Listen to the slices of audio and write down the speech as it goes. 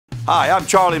Hi, I'm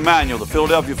Charlie Manuel, the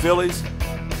Philadelphia Phillies.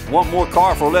 Want more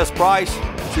car for less price?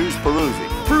 Choose Peruzzi.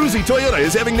 Peruzzi Toyota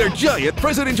is having their giant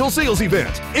presidential sales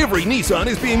event. Every Nissan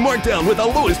is being marked down with the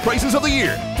lowest prices of the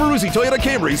year. Peruzzi Toyota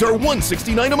Camrys are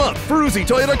 $169 a month. Peruzzi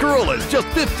Toyota Corollas just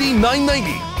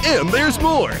 $15,990. And there's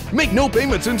more. Make no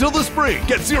payments until the spring.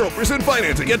 Get 0%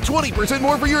 financing. Get 20%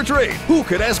 more for your trade. Who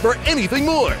could ask for anything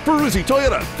more? Peruzzi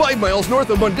Toyota, 5 miles north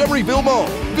of Montgomeryville Mall.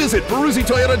 Visit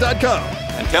PeruzziToyota.com.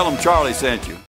 And tell them Charlie sent you.